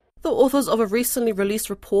The authors of a recently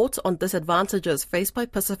released report on disadvantages faced by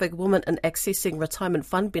Pacific women in accessing retirement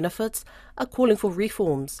fund benefits are calling for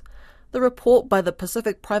reforms. The report by the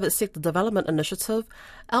Pacific Private Sector Development Initiative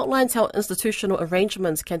outlines how institutional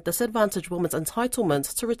arrangements can disadvantage women's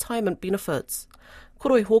entitlements to retirement benefits.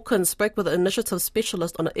 Koroi Hawkins spoke with the initiative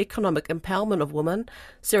specialist on the economic empowerment of women,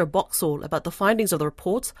 Sarah Boxall, about the findings of the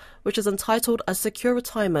report, which is entitled A Secure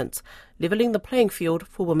Retirement, Levelling the Playing Field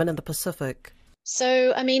for Women in the Pacific.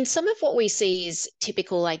 So, some of what we see is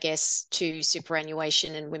typical, I guess, to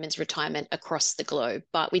superannuation and women's retirement across the globe,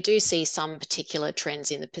 but we do see some particular trends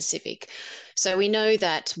in the Pacific. So, we know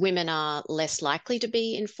that women are less likely to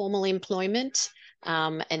be in formal employment.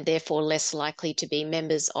 And therefore less likely to be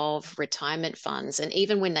members of retirement funds. And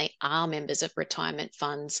even when they are members of retirement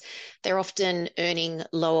funds, they're often earning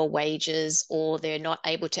lower wages or they're not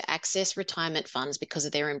able to access retirement funds because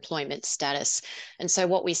of their employment status. And so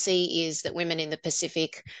what we see is that women in the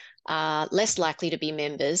Pacific are less likely to be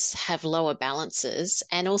members, have lower balances,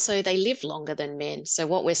 and also they live longer than men. So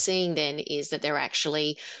what we're seeing then is that they're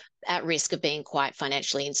actually at risk of being quite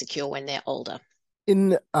financially insecure when they're older.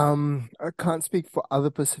 I can't speak for other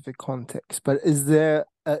Pacific contexts, but is there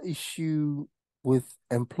an issue with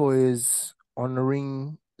employers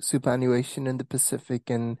honoring superannuation in the Pacific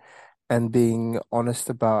and being honest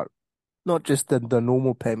about not just the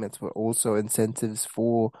normal payments, but also incentives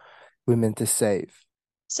for women to save?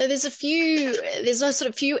 So there's a sort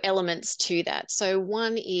of few elements to that. So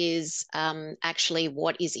one is actually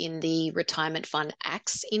what is in the retirement fund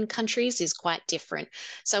acts in countries is quite different.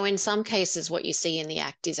 So in some cases, what you see in the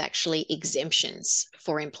act is actually exemptions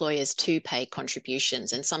for employers to pay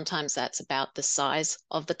contributions. And sometimes that's about the size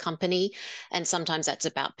of the company, and sometimes that's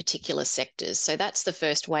about particular sectors. So that's the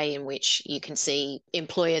first way in which you can see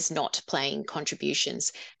employers not paying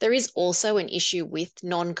contributions. There is also an issue with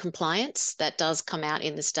non-compliance that does come out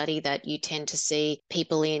in the study, that you tend to see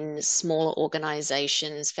people in smaller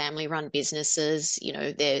organizations, family-run businesses,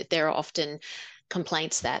 there are often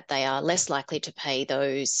complaints that they are less likely to pay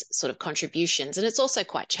those sort of contributions. And it's also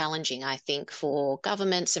quite challenging, I think, for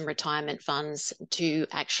governments and retirement funds to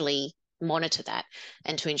actually monitor that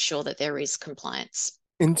and to ensure that there is compliance.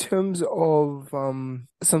 In terms of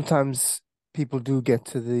sometimes people do get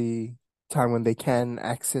to the time when they can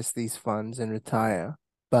access these funds and retire,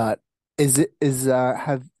 but is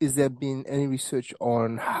there been any research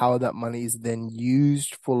on how that money is then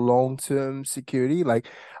used for long-term security? Like,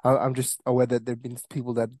 I'm just aware that there have been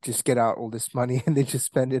people that just get out all this money and they just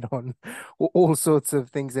spend it on all sorts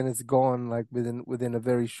of things, and it's gone like within a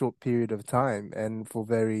very short period of time and for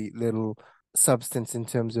very little substance in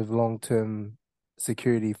terms of long-term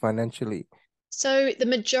security financially. So the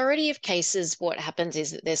majority of cases, what happens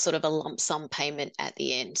is that there's sort of a lump sum payment at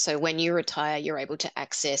the end. So when you retire, you're able to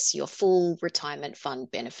access your full retirement fund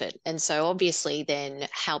benefit. And so obviously then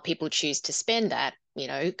how people choose to spend that,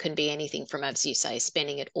 can be anything from, as you say,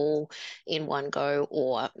 spending it all in one go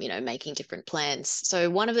or, making different plans. So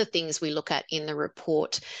one of the things we look at in the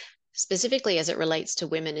report, specifically as it relates to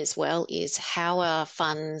women as well, is how are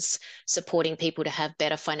funds supporting people to have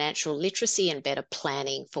better financial literacy and better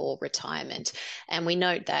planning for retirement. And we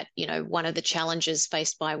note that, one of the challenges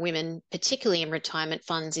faced by women, particularly in retirement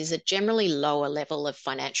funds, is a generally lower level of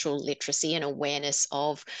financial literacy and awareness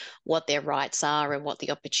of what their rights are and what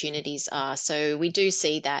the opportunities are. So we do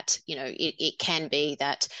see that, it can be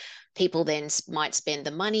that people then might spend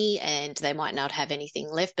the money and they might not have anything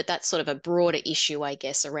left. But that's sort of a broader issue, I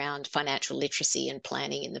guess, around financial literacy and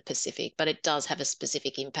planning in the Pacific. But it does have a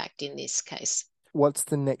specific impact in this case. What's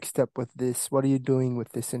the next step with this? What are you doing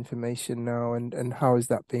with this information now, and how is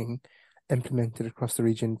that being implemented across the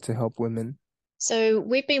region to help women? So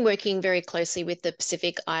we've been working very closely with the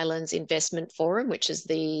Pacific Islands Investment Forum, which is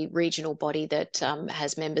the regional body that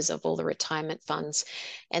has members of all the retirement funds.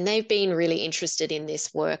 And they've been really interested in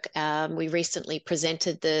this work. We recently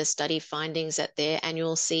presented the study findings at their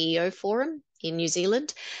annual CEO forum in New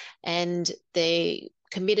Zealand, and they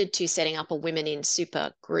committed to setting up a Women in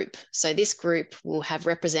Super group. So this group will have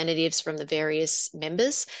representatives from the various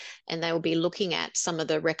members, and they will be looking at some of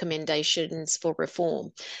the recommendations for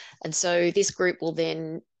reform. And so this group will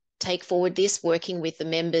then take forward this, working with the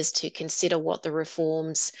members to consider what the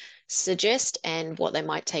reforms suggest and what they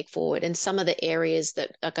might take forward. And some of the areas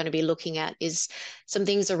that are going to be looking at is some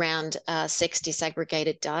things around sex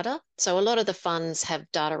disaggregated data. So a lot of the funds have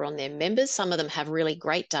data on their members. Some of them have really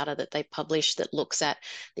great data that they publish that looks at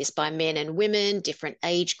this by men and women, different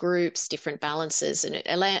age groups, different balances, and it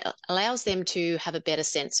allows them to have a better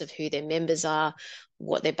sense of who their members are,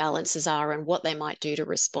 what their balances are, and what they might do to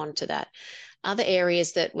respond to that. Other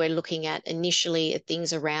areas that we're looking at initially are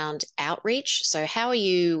things around outreach. So, how are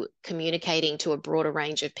you communicating to a broader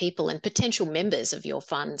range of people and potential members of your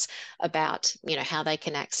funds about, how they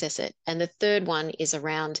can access it? And the third one is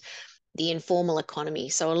around the informal economy.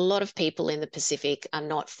 So a lot of people in the Pacific are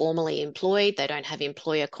not formally employed. They don't have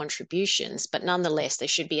employer contributions, but nonetheless, they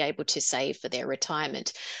should be able to save for their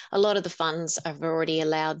retirement. A lot of the funds have already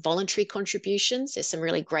allowed voluntary contributions. There's some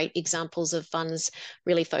really great examples of funds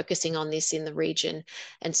really focusing on this in the region.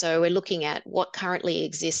 And so we're looking at what currently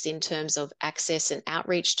exists in terms of access and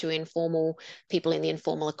outreach to informal people in the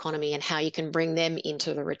informal economy and how you can bring them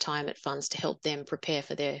into the retirement funds to help them prepare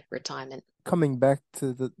for their retirement. Coming back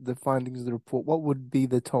to the findings of the report, what would be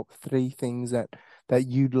the top three things that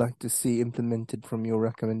you'd like to see implemented from your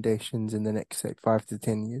recommendations in the next, say, 5 to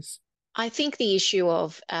 10 years? I think the issue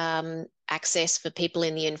of access for people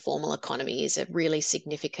in the informal economy is a really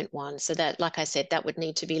significant one. So that, like I said, that would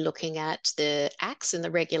need to be looking at the acts and the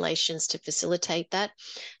regulations to facilitate that.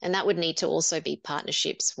 And that would need to also be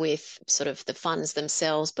partnerships with sort of the funds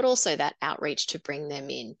themselves, but also that outreach to bring them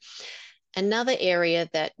in. Another area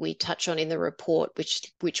that we touch on in the report,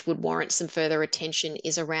 which would warrant some further attention,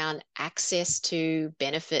 is around access to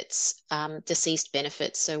benefits, deceased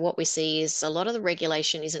benefits. So what we see is a lot of the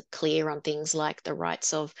regulation isn't clear on things like the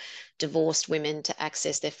rights of divorced women to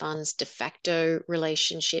access their funds, de facto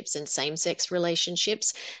relationships, and same-sex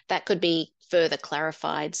relationships. That could be further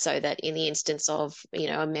clarified so that in the instance of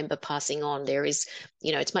a member passing on, there is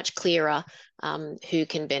it's much clearer who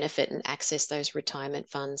can benefit and access those retirement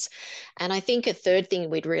funds. And I think a third thing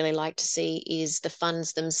we'd really like to see is the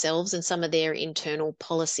funds themselves and some of their internal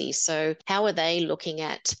policies. So how are they looking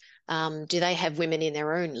at do they have women in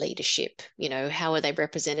their own leadership? How are they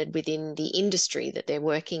represented within the industry that they're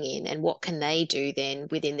working in? And what can they do then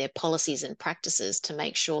within their policies and practices to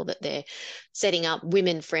make sure that they're setting up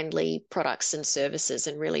women-friendly products and services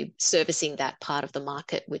and really servicing that part of the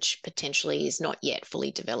market, which potentially is not yet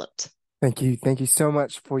fully developed? Thank you. Thank you so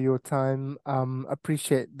much for your time.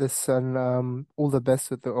 Appreciate this and all the best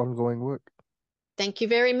with the ongoing work. Thank you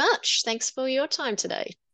very much. Thanks for your time today.